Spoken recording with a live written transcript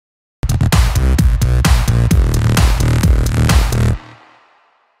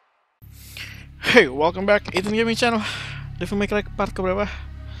Hey, welcome back, Ethan Gaming Channel. Devil May Cry part keberapa?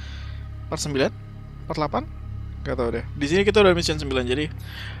 Part 9? Part 8? Gak tau deh. Di sini kita udah mission 9, jadi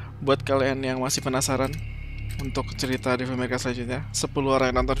buat kalian yang masih penasaran untuk cerita Devil May Cry selanjutnya, 10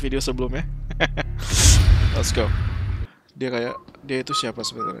 orang yang nonton video sebelumnya. Let's go. Dia itu siapa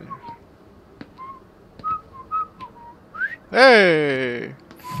sebenarnya? Hey,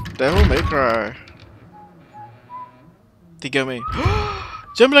 Devil May Cry 3 Mei.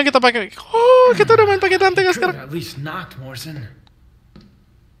 Jangan bilang kita pakai. Oh, kita udah main pakai Dante kan sekarang.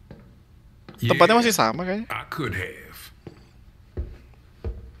 Tempatnya masih sama kayaknya. I could have.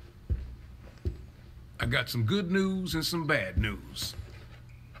 I got some good news and some bad news.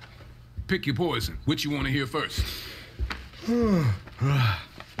 Pick your poison. Which you want to hear first?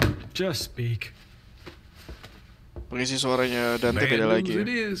 Just speak. Pengisi suaranya Dante beda Bad lagi. news it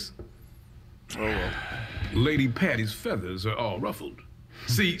is. Oh well. Lady Patty's feathers are all ruffled.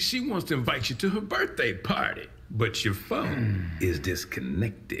 See, she wants to invite you to her birthday party, but your phone is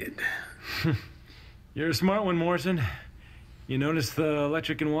disconnected. You're a smart one, Morrison. You notice the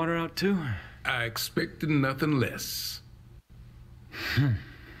electric and water out too? I expected nothing less.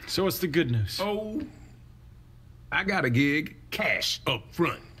 So what's the good news? Oh, I got a gig, cash up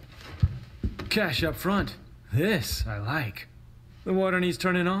front. Cash up front. This I like. The water needs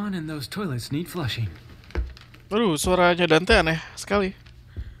turning on and those toilets need flushing. Aduh, suaranya Dante aneh sekali.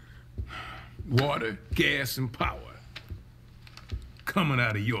 Water, gas, and power. Coming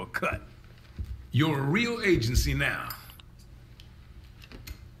out of your cut. You're a real agency now.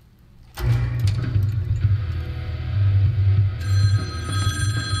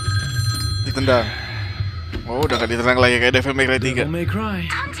 Ditendang. Oh, udah gak ditendang lagi kayak Devil May Cry 3. Devil May Cry.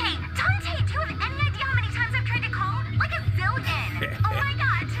 Dante, do you have any idea how many times I've tried to call? Like a zillion. Oh my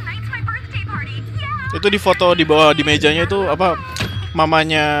god, tonight's my birthday party. Yeah. Itu di foto di bawah di mejanya itu apa?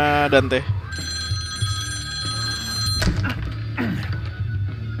 Mamanya Dante.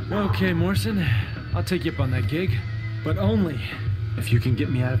 Okay, Morrison, I'll take you up on that gig, but only if you can get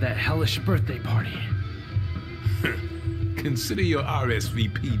me out of that hellish birthday party. Consider your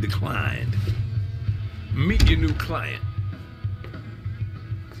RSVP declined. Meet your new client.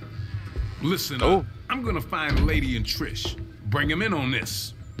 Listen up. I'm gonna find Lady and Trish. Bring him in on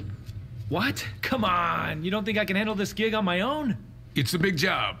this. What? Come on, you don't think I can handle this gig on my own? It's a big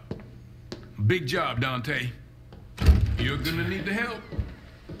job. Big job, Dante. You're gonna need the help.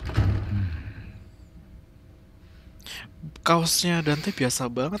 Kaosnya Dante biasa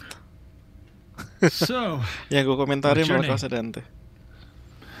banget. So, Yang gue komentarin what's your malah kaosnya Dante.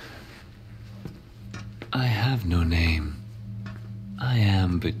 I have no name. I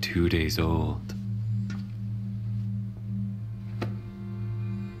am but 2 days old.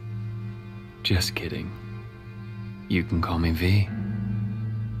 Just kidding. You can call me V.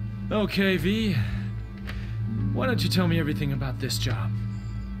 okay, V. Why don't you tell me everything about this job?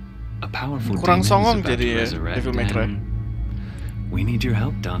 A powerful Kurang demon is songong about jadi to resurrect, Devil May Cry. and we need your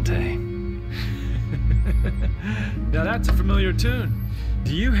help, Dante. Now that's a familiar tune.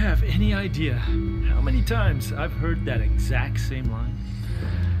 Do you have any idea how many times I've heard that exact same line?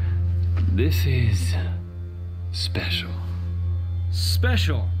 This is special.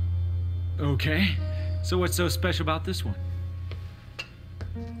 Special. Okay. So what's so special about this one?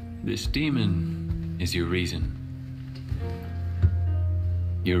 This demon is your reason.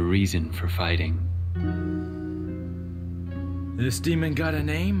 Your reason for fighting. This demon got a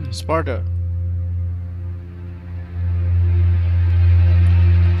name? Sparta.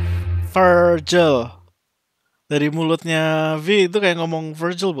 Virgil. Dari mulutnya V itu kayak ngomong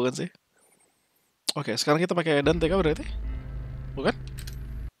Virgil bukan sih? Oke, sekarang kita pakai Dante kah berarti? Bukan?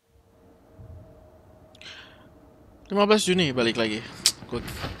 15 Juni balik lagi.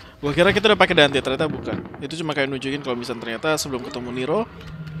 Gua kira kita udah pakai Dante, ternyata bukan. Itu cuma kayak nunjukin kalau misalnya ternyata sebelum ketemu Nero,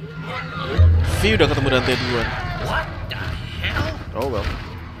 V udah ketemu Dante duluan. What the hell? Oh well.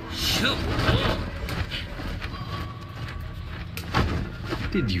 Shoot.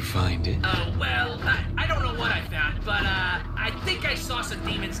 Did you find it? Well, I don't know what I found, but I think I saw some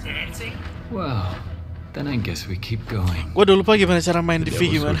demons dancing. Well, then I guess we keep going. Gua udah lupa gimana cara main di V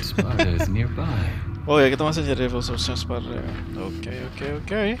Devil's gimana. Sword Sparta is nearby. Oh ya, kita masih jadi Devil's Sword Sparta.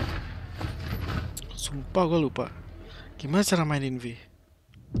 Oke. Sumpah gue lupa. Gimana cara mainin V?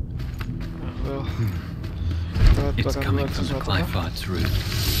 Well, It's coming from the Clyphot's root.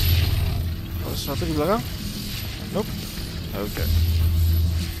 Oh, sesuatu di belakang? Nope. Oke.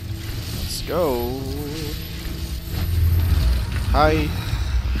 Let's go. Hai.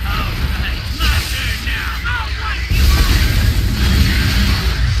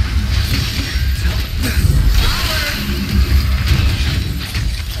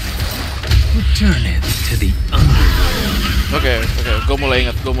 Oke, gue mulai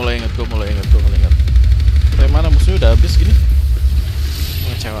ingat. Tapi mana musuhnya udah habis gini?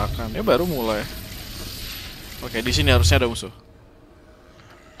 Mengecewakan. Ya baru mulai. Oke, di sini harusnya ada musuh.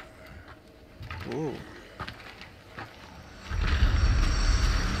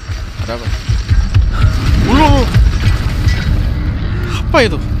 Ada apa? Apa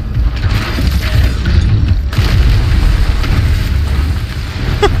itu?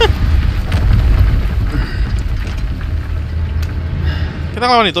 Kita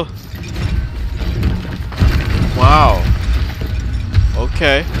lawan itu. Wow.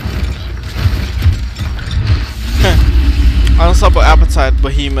 Oke. Unstoppable appetite,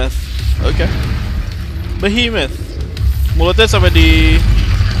 behemoth. Oke. Behemoth. Mulutnya sampai di.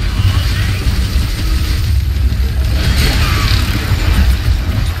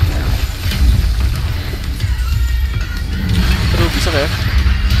 Aduh, bisa nggak ya?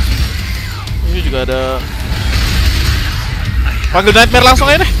 Ini juga ada. Panggil nightmare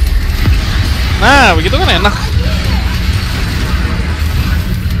langsung aja deh. Nah, begitu kan enak.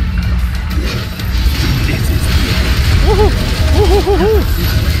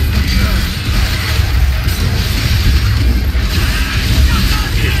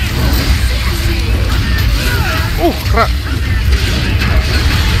 Krak.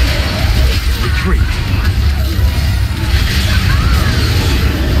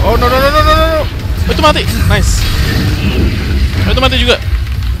 Oh no. Itu mati. Nice. Oh, itu mati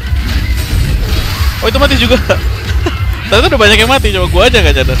juga. Ternyata udah banyak yang mati, cuma gua aja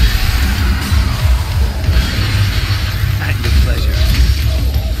gak sadar.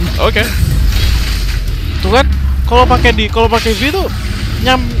 Oke. Tuh kan, kalau pakai V tuh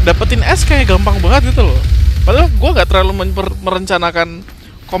dapetin S kayak gampang banget gitu loh. Padahal gua nggak terlalu merencanakan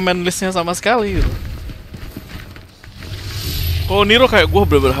comment listnya sama sekali gitu. Kalau Niro kayak gua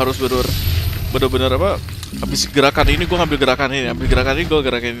bener-bener harus bener-bener apa? Habis gerakan ini gua ngambil gerakan ini, gua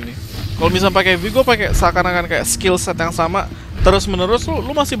gerakan ini. Kalau misalnya pakai V, gua pakai seakan-akan kayak skill set yang sama terus menerus,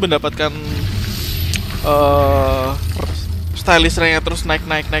 lu masih mendapatkan stylish rank-nya terus naik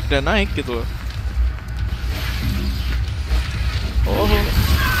dan naik gitu loh. Oh,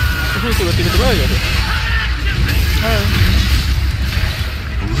 tiba-tiba aja deh.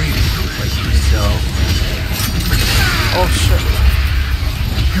 Oh shit.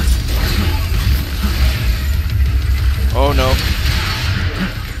 Oh no.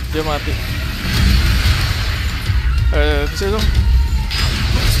 Dia mati. Bisa dong.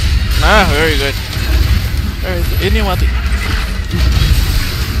 Nah, very good. Ini mati.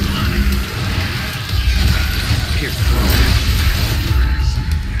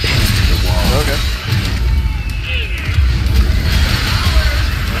 Oke.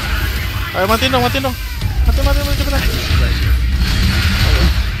 Ayo matiin dong. Mati cepetan.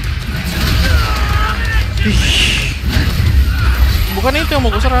 Bukan itu yang mau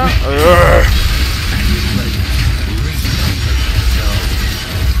gue serang.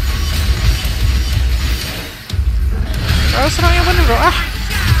 Serang yang bener bro.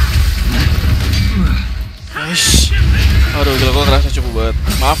 Aduh gila, gue ngerasa cukup banget.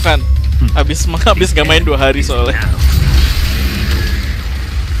 Maafkan. Abis gak main 2 hari soalnya.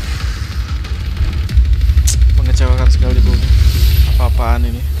 Mengecewakan sekali bro. Apa-apaan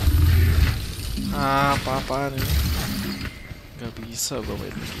ini? Gak bisa gue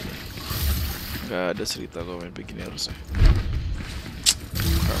main begini. Gak ada cerita gue main begini harusnya.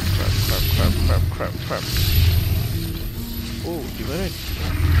 Crap. Oh, gimana ini?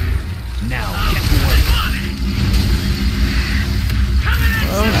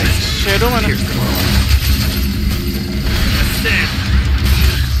 Shadow mana?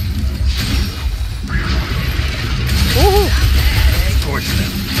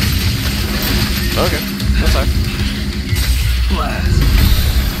 Oke, selesai.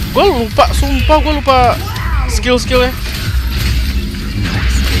 Gue lupa, sumpah gue lupa skill-skillnya.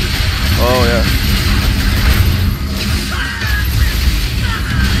 Oh ya.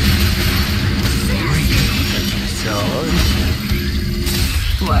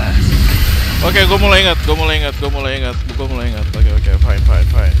 Oke, gue mulai ingat. Oke,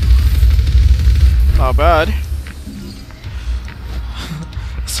 fine. Not bad.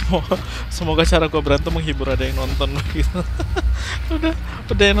 Semoga cara gue berantem menghibur, ada yang nonton gitu.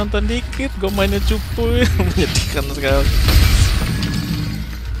 udah yang nonton dikit, gue mainnya cupuy. Menyedihkan sekali.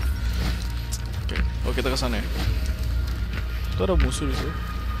 Oke, kita kesana ya. Itu ada musuh di situ.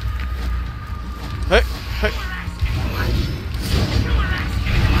 Hei.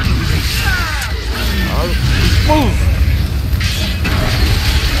 Move.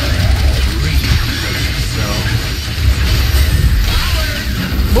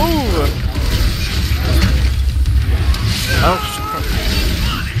 Move. Oh,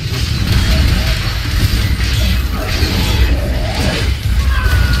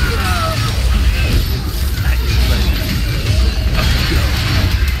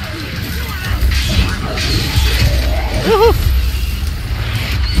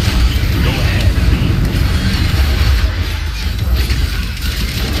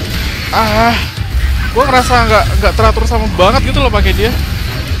 Gue ngerasa nggak teratur sama banget gitu loh pakai dia.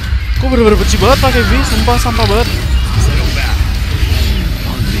 Gue bener-bener benci banget pakai V, sumpah sampah banget.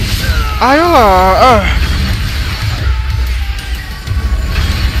 Ayolah,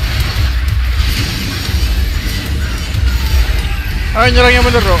 ayo nyerang yang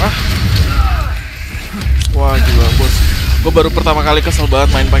bener dong, Wah gila bos, gue baru pertama kali kesel banget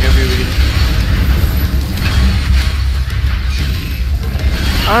main pakai V begini.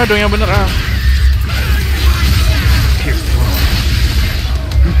 Ayo dong yang bener, Ayo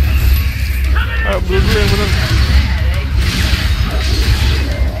dulu yang bener.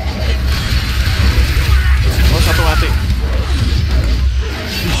 Oh satu mati.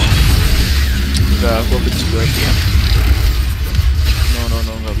 Enggak, gue benci banget ya. No,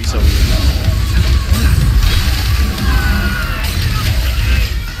 nggak bisa.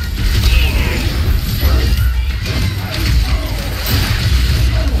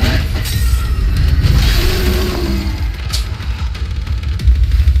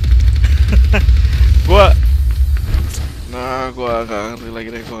 Gua gak ngerti lagi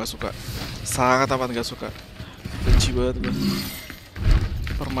deh, gua gak suka. Sangat amat gak suka. Benci banget gua.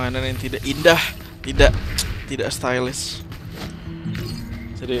 Permainan yang tidak indah, tidak stylish.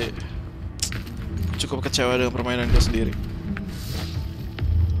 Jadi cukup kecewa dengan permainan gua sendiri.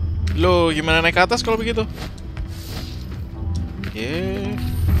 Lo gimana naik ke atas kalau begitu?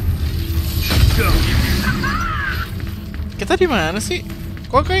 Kita di mana sih?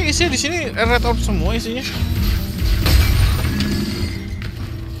 Kok kayak isinya di sini red orb semua isinya?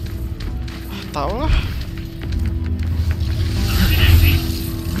 Tahu lah.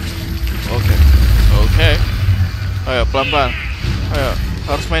 Oke. Ayo pelan-pelan. Ayo,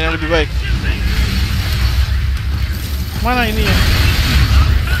 harus main yang lebih baik. Mana ini ya?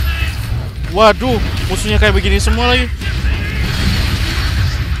 Waduh, musuhnya kayak begini semua lagi.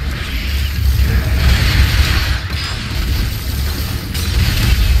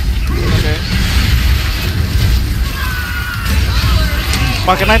 Oke.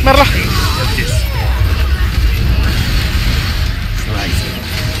 Pakai nightmare lah.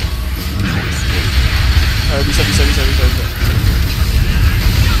 Ayo bisa.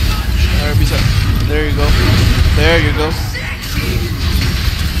 Ayo bisa. There you go.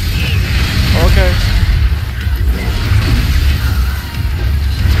 Oke.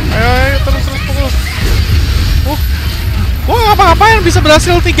 Ayo terus pukul. Gua ngapa-ngapain bisa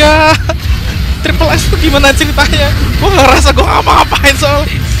berhasil 3 triple S tuh gimana ceritanya? Gua nggak ngerasa gua ngapa-ngapain soal.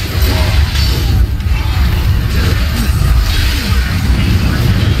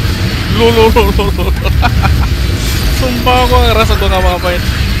 Lo. Sumpah gua ngerasa gua ngapa-ngapain.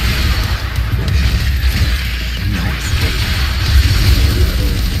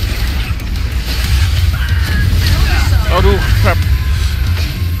 Aduh, crap.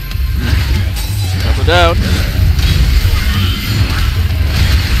 Satu down.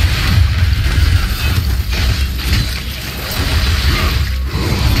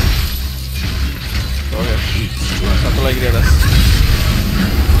 Oke. Satu lagi di atas.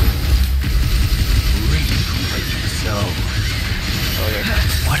 Oke.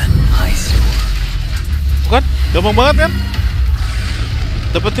 Bukan? Gampang banget kan?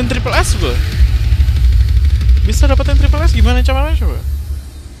 Dapetin triple S gue. Bisa dapetin triple S gimana caranya coba?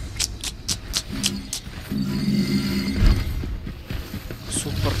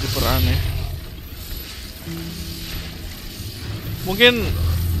 Super duper aneh. Mungkin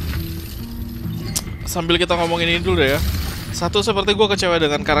sambil kita ngomongin ini dulu deh ya. Satu, seperti gue kecewa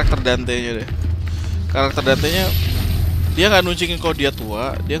dengan karakter Dante-nya deh. Karakter Dante-nya dia nggak nunjukin kalau dia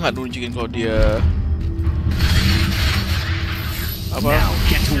tua, dia nggak nunjukin kalau dia apa?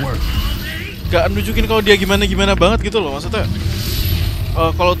 Gak nunjukin kalau dia gimana banget gitu loh, maksudnya.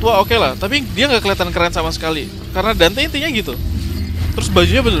 Kalau tua oke lah, tapi dia nggak kelihatan keren sama sekali. Karena Dante intinya gitu. Terus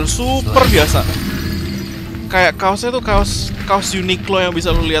bajunya bener super biasa. Kayak kaosnya tuh kaos Uniqlo yang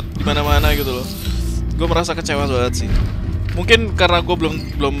bisa lu lihat di mana-mana gitu loh. Gue merasa kecewa banget sih. Mungkin karena gue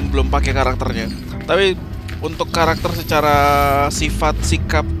belum pakai karakternya. Tapi untuk karakter secara sifat,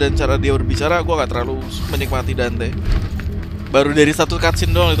 sikap dan cara dia berbicara, gue gak terlalu menikmati Dante. Baru dari satu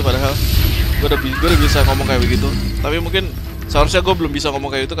cutscene doang itu padahal. Gue udah bisa ngomong kayak begitu. Tapi mungkin seharusnya gue belum bisa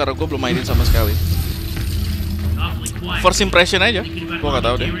ngomong kayak itu karena gue belum mainin sama sekali. First impression aja, gue gak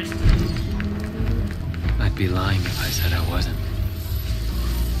tahu deh. I'd be lying if I said I wasn't.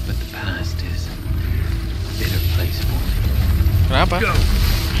 But the past is a bitter place for me. Kenapa?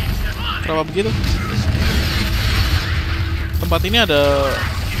 Kenapa begitu? Tempat ini ada...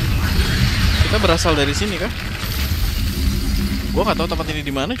 Kita berasal dari sini kah? Gua nggak tahu tempat ini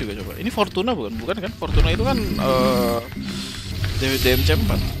di mana juga coba. Ini Fortuna bukan? Bukan kan? Fortuna itu kan DMC 4.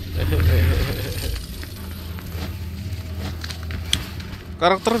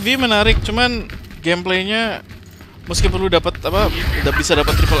 Karakter V menarik, cuman gameplaynya meskipun lu dapat apa, udah bisa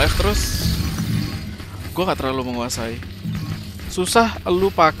dapat triple F terus, gue nggak terlalu menguasai. Susah lu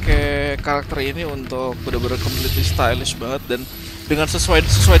pakai karakter ini untuk bener-bener completely stylish banget dan dengan sesuai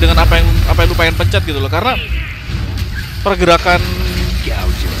dengan apa yang lu pengen pencet gitu loh, karena pergerakan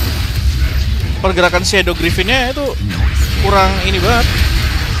Shadow Griffinnya itu kurang ini banget.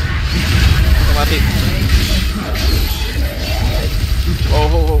 Mati.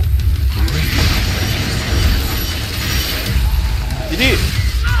 Oh. Jadi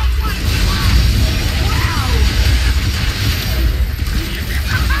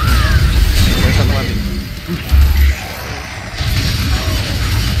satu mati.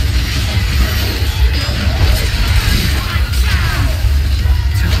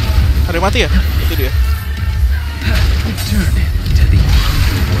 Ada yang mati ya? Itu dia.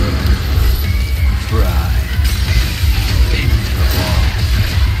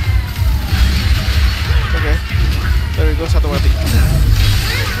 Oke, dari gue satu mati.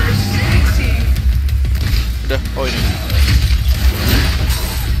 Udah, oh ini.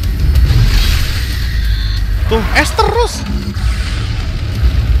 Tuh, es terus.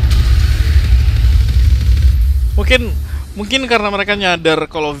 Mungkin karena mereka nyadar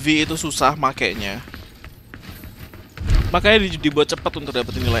kalau V itu susah makainya. Makanya dibuat cepat untuk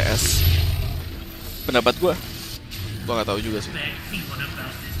dapetin nilai S. Pendapat gua nggak tahu juga sih.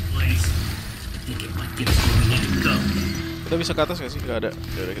 Kita bisa ke atas nggak sih? Nggak ada.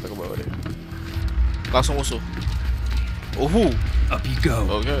 Yaudah kita ke bawah deh. Langsung musuh. Up you go.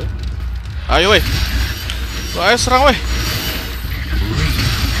 Oke. Ayo weh. Ayo serang weh.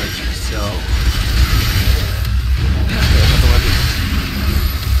 Satu mati.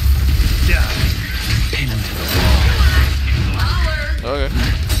 Oke.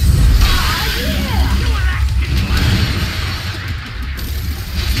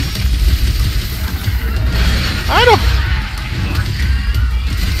 Aduh.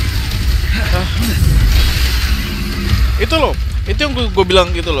 Itu loh, itu yang gue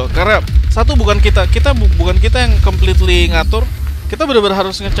bilang gitu loh. Karena satu bukan kita yang completely ngatur. Kita benar-benar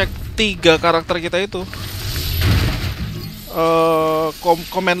harus ngecek 3 karakter kita itu.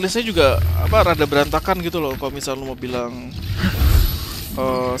 Command listnya juga apa rada berantakan gitu loh. Kalau misal lu mau bilang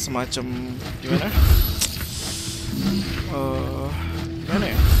semacam gimana? Gimana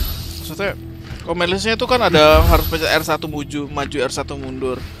ya? Maksudnya command listnya itu kan ada harus pencet R1 maju R1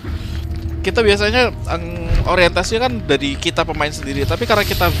 mundur. Kita biasanya orientasinya kan dari kita pemain sendiri, tapi karena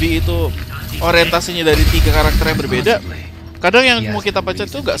kita V itu orientasinya dari 3 karakter yang berbeda, kadang yang mau kita pencet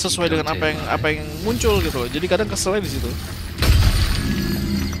tuh gak sesuai dengan apa yang muncul gitu loh. Jadi kadang keselnya di situ.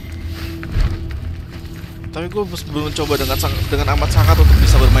 Tapi gue belum mencoba dengan amat sangat untuk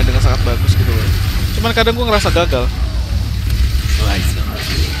bisa bermain dengan sangat bagus gitu loh. Cuman kadang gue ngerasa gagal.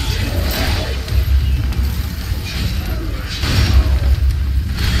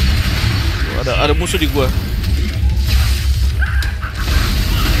 Ada musuh di gua.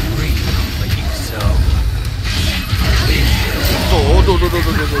 Tuh.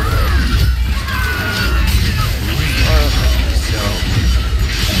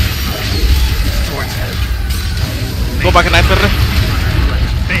 Gua pakai sniper deh.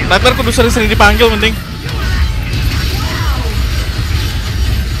 Sniper kudu sering-sering dipanggil penting.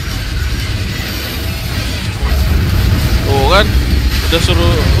 Tuh kan.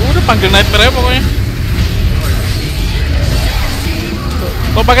 Udah panggil nightmare ya pokoknya.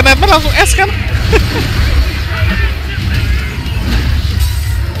 Kalau pakai nightmare langsung S kan?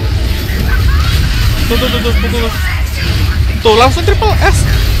 tuh. Tuh langsung triple S.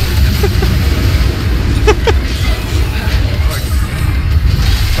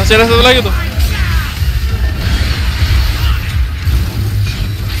 Masih ada satu lagi tuh.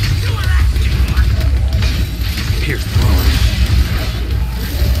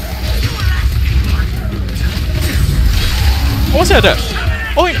 Oh masih ada?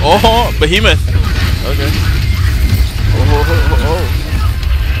 Oh Behemoth. Oke. Oh.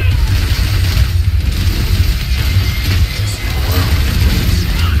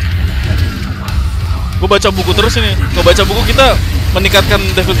 Gue baca buku terus ini. Gue baca buku kita meningkatkan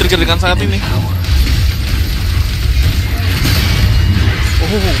Devil Trigger dengan sangat ini. Oh.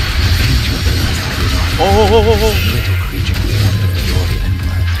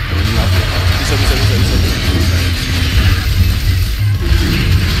 Bisa.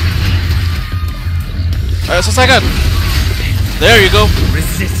 Ayo selesaikan. There you go.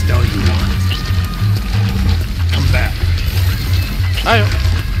 Resist all you want. Come back. Ayo,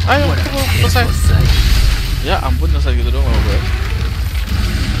 selesai. Ya ampun, selesai gitu dong, gue.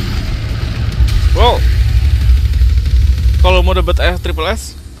 kalau mau dapet triple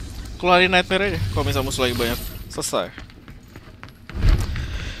S, keluarin nightmare aja. Kalau misalnya musuh lagi banyak, selesai.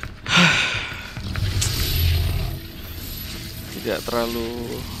 Tidak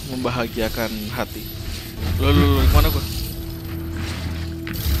terlalu membahagiakan hati. Lu kemana gua?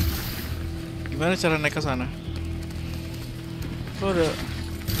 Gimana cara naik ke sana? Lo ada?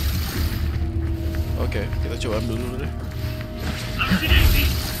 Oke, kita coba ambil dulu deh.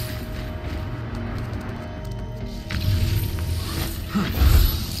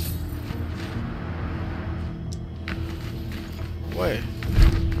 Woi,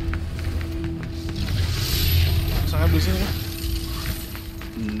 sangat di sini.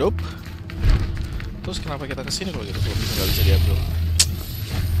 Nope. Terus kenapa kita kesini kalau gitu? Kalau bisa nggak bisa diambil.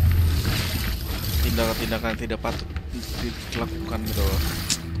 Tindakan-tindakan tidak patut dilakukan gitu loh.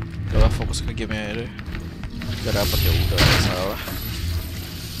 Udah fokus ke game-nya deh. Gak dapet ya udah, salah.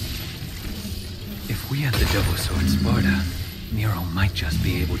 If we had the double sword Sparta, Nero might just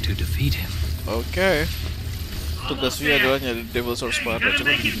be able to defeat him. Oke. Tugas Via adalah nyari Devil Sword Sparta.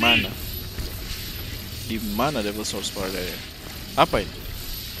 Coba di mana? Di mana Devil Sword Sparta ya? Apa ini?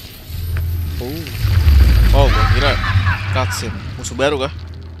 Oh, gua kira cutscene. Musuh baru kah?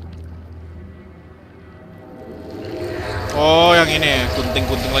 Oh, yang ini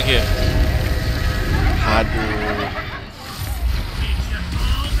gunting-gunting lagi ya. Aduh.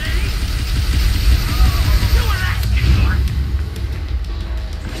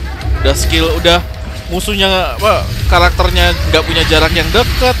 Udah skill, udah musuhnya apa, karakternya nggak punya jarak yang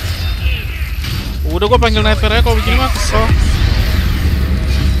dekat. Udah gua panggil nightmare-nya kalau begini mah kesel.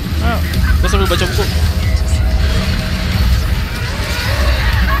 Nah, gua sambil baca buku.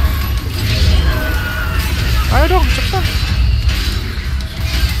 Ayo dong, cepetan.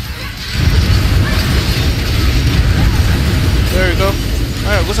 There you go.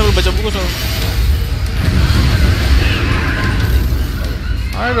 Ayo, gua sambil baca buku soalnya.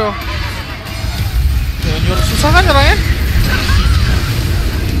 Ayo dong. Ya, nyuruh susah kan nyerangnya?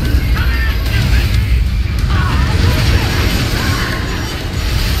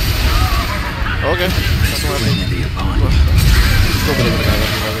 Oke, satu mati. Wah, gue bener-bener kaget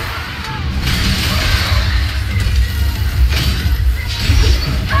banget.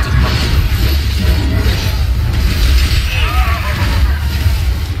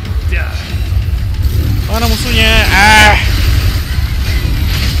 Mana musuhnya?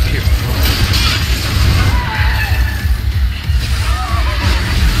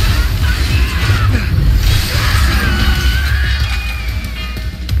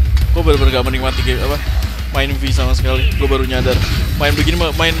 Gue bener-bener gak menikmati game apa main V sama sekali. Gue baru nyadar main begini,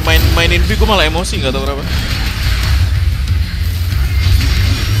 mainin V gue malah emosi, nggak tahu kenapa.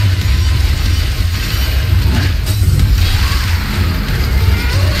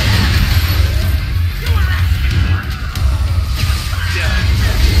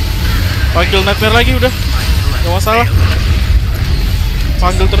 Panggil nightmare lagi udah, gak masalah.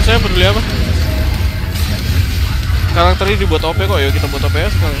 Panggil terus saya, peduli apa. Karakter ini dibuat OP kok, ya kita buat OP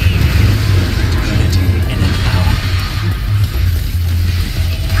sekali.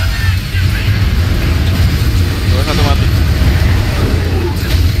 Satu mati.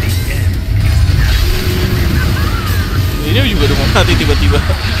 Ini juga udah mau mati tiba-tiba.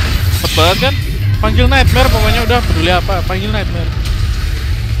 Cepet banget kan? Panggil nightmare pokoknya, udah peduli apa, panggil nightmare.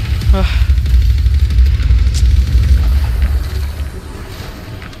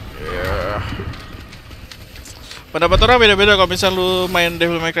 Pendapat orang beda-beda. Kalau misal lu main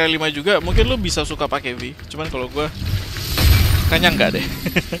Devil May Cry 5 juga, mungkin lu bisa suka pakai V. Cuman kalau gua kayaknya enggak deh.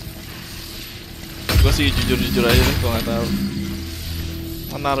 Gua sih jujur-jujur aja deh, gua nggak tahu.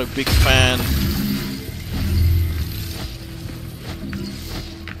 I'm not a big fan.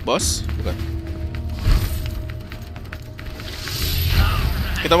 Bos? Bukan.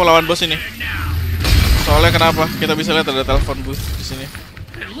 Kita mau lawan bos ini. Soalnya kenapa? Kita bisa lihat ada telepon booth di sini.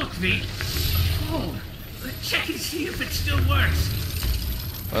 Check and see if it still works.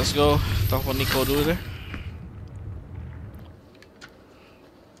 Let's go. Telepon Nico dulu deh.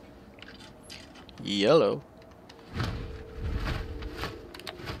 Yellow.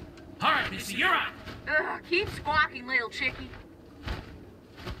 All right, Missy, you're on. Keep squawking, little chickie.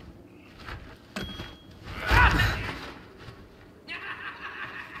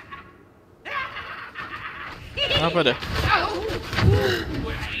 Apa dah?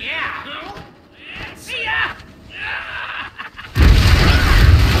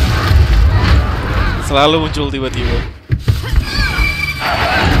 Selalu muncul tiba-tiba.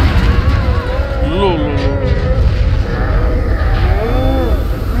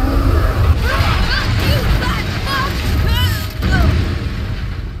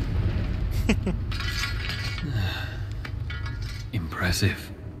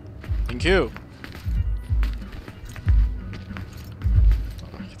 impressive. Thank you.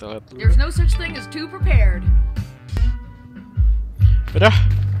 Kita lihat dulu. There's no such thing as too prepared. Udah,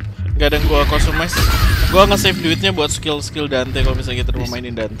 nggak ada yang gua customize. Gua nge-save duitnya buat skill Dante kalau misalnya kita mau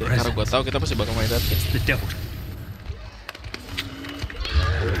mainin Dante. Karena gua tahu kita pasti bakal main Dante. The devil.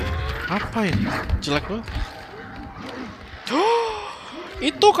 Apa ini? Jelek banget.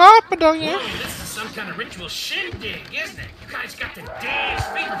 Itu kah pedangnya? This is some kind of ritual shindig, isn't it? You guys got the dance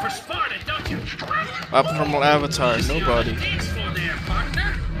fever for Sparta, don't you? Abnormal avatar, nobody. Dance for there,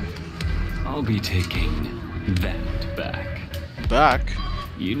 partner. I'll be taking that back. Back?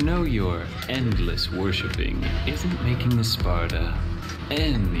 You know your endless worshipping isn't making the Sparta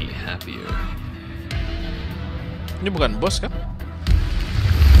any happier. Ini bukan bos kan?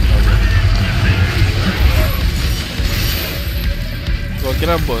 Gua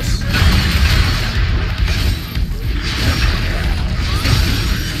kira bos.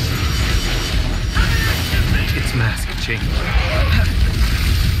 Its mask changed.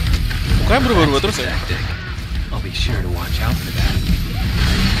 Mukanya berubah-ubah terus ya? I'll be sure to watch out for that.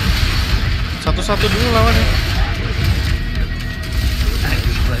 Satu-satu dulu lawannya. At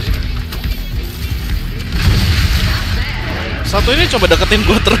your pleasure. Satu ini coba deketin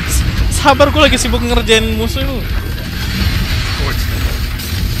gua terus. Sabar, gua lagi sibuk ngerjain musuh lu.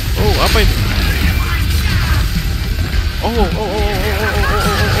 Oh, apa itu? Oh.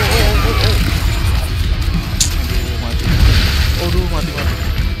 Aduh, mati.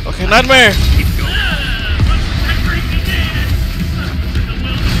 Oke, nightmare.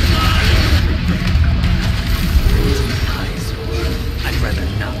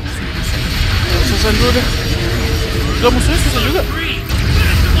 Selesai dulu deh. Udah, musuhnya susah juga.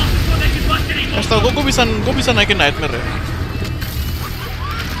 Tau gue bisa naikin nightmare ya.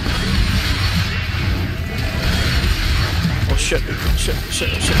 Oh shit.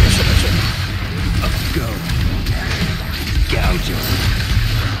 Go. Gouge.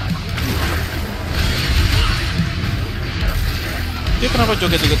 Dia kenapa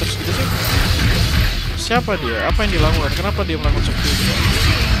joget juga terus gitu sih? Siapa dia? Apa yang dilakukan? Kenapa dia melakukan seperti itu?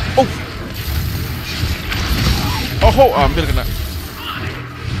 Oh, hampir kena.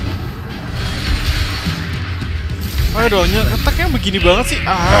 Ayo dong, ngetaknya begini banget sih.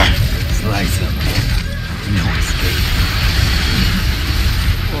 Slice him. No escape.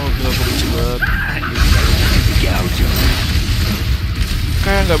 Oh, gila, gue benci banget. Gouge.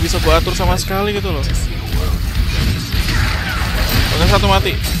 Kayak nggak bisa gue atur sama sekali gitu loh. Oke, satu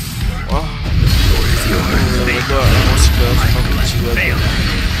mati. Wah, gue emosi banget sama benci banget.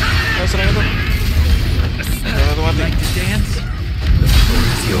 Ayo, serang itu. Satu mati.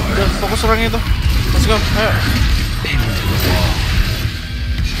 Udah, fokus serang itu. Let's go, ayo.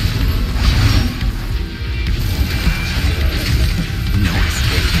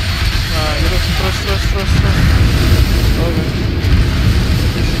 Nah, gitu, terus. Oke.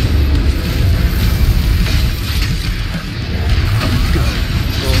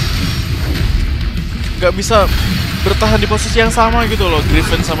 Gak bisa bertahan di posisi yang sama gitu loh.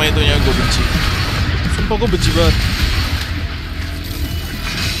 Griffin sama itunya gue benci. Sumpah gue benci banget.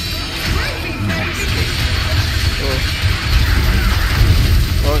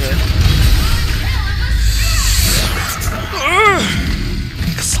 Oke.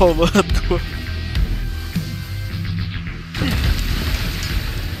 Kesel banget gue.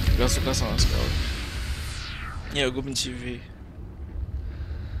 Gak suka sama sekali. Ya gue benci V.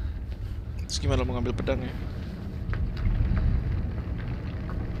 Terus gimana mau ngambil pedang ya?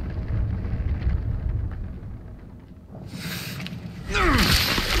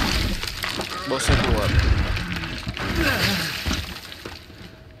 Bosnya keluar.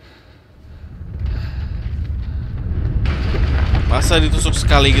 Masa ditusuk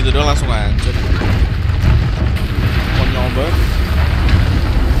sekali gitu doang langsung hancur. Mau nyoba?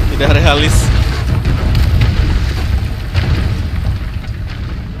 Tidak realis.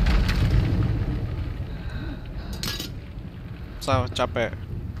 Capek.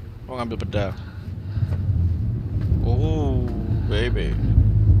 Mau ngambil pedang. Oh, baby.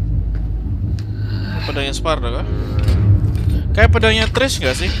 Pedangnya Sparta kah? Kayak pedangnya Trish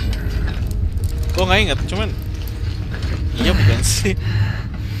gak sih? Gue gak inget, cuman iya bukan sih.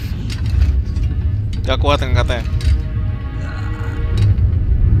 Gak kuat kan katanya.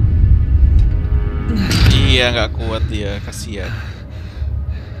 Iya gak kuat dia, kasihan.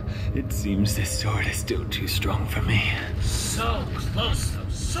 It seems this sword is still too strong for me. So close,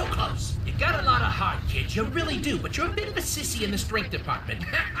 though. So close. You got a lot of heart, kid. You really do. But you're a bit of a sissy in the strength department.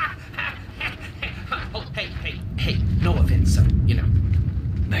 Oh, hey. No offense, you know.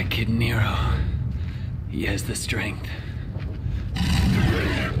 That kid Nero. He has the strength.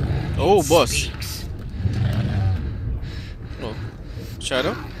 Oh, bos. Oh,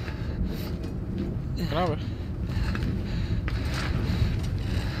 Shadow? Kenapa?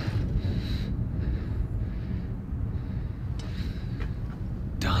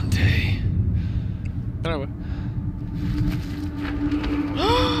 Dante. Kenapa?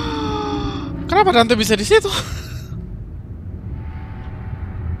 Kenapa Dante bisa di situ?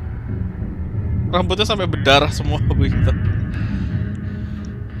 Rambutnya sampai berdarah semua begitu.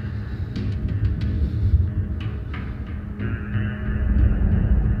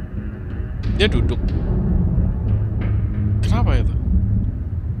 Dia duduk. Kenapa itu?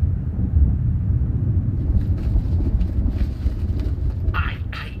 I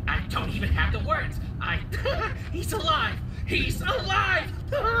don't even have the words. He's alive. He's alive.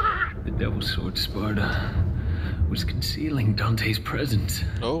 The Devil's Sword Sparta was concealing Dante's presence.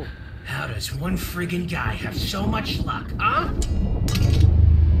 Oh. How does one friggin' guy have so much luck, huh?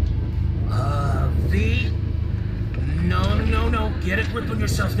 V? No. Get a grip on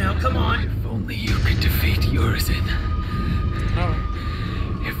yourself now, come on. If only you could defeat Urizen. Oh.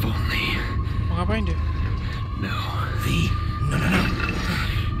 If only. Mau ngapain dia? No. V? No.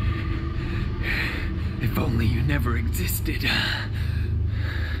 If only you never existed.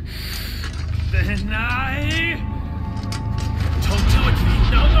 Then I... Don't do it, V.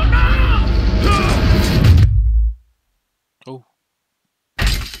 No. Oh.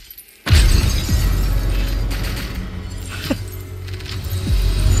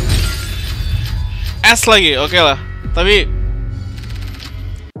 S lagi, oke lah. Tapi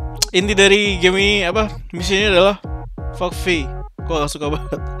inti dari game ini apa? Misinya adalah fuck V. Gue gak suka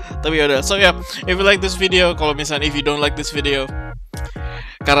banget. Tapi yaudah. So yeah, if you like this video, kalau misalnya if you don't like this video,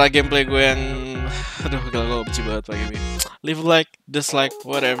 karena gameplay gue yang aduh gila, gue benci banget pakai ini. Leave a like, dislike,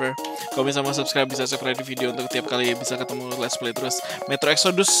 whatever. Kalau misalnya mau subscribe, bisa subscribe di video untuk tiap kali bisa ketemu let's play terus. Metro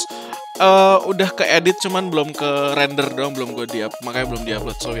Exodus udah ke edit cuman belum ke render doang, belum gue di-up, makanya belum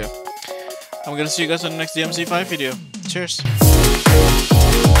di-upload. So yeah, I'm gonna see you guys on the next DMC5 video. Cheers.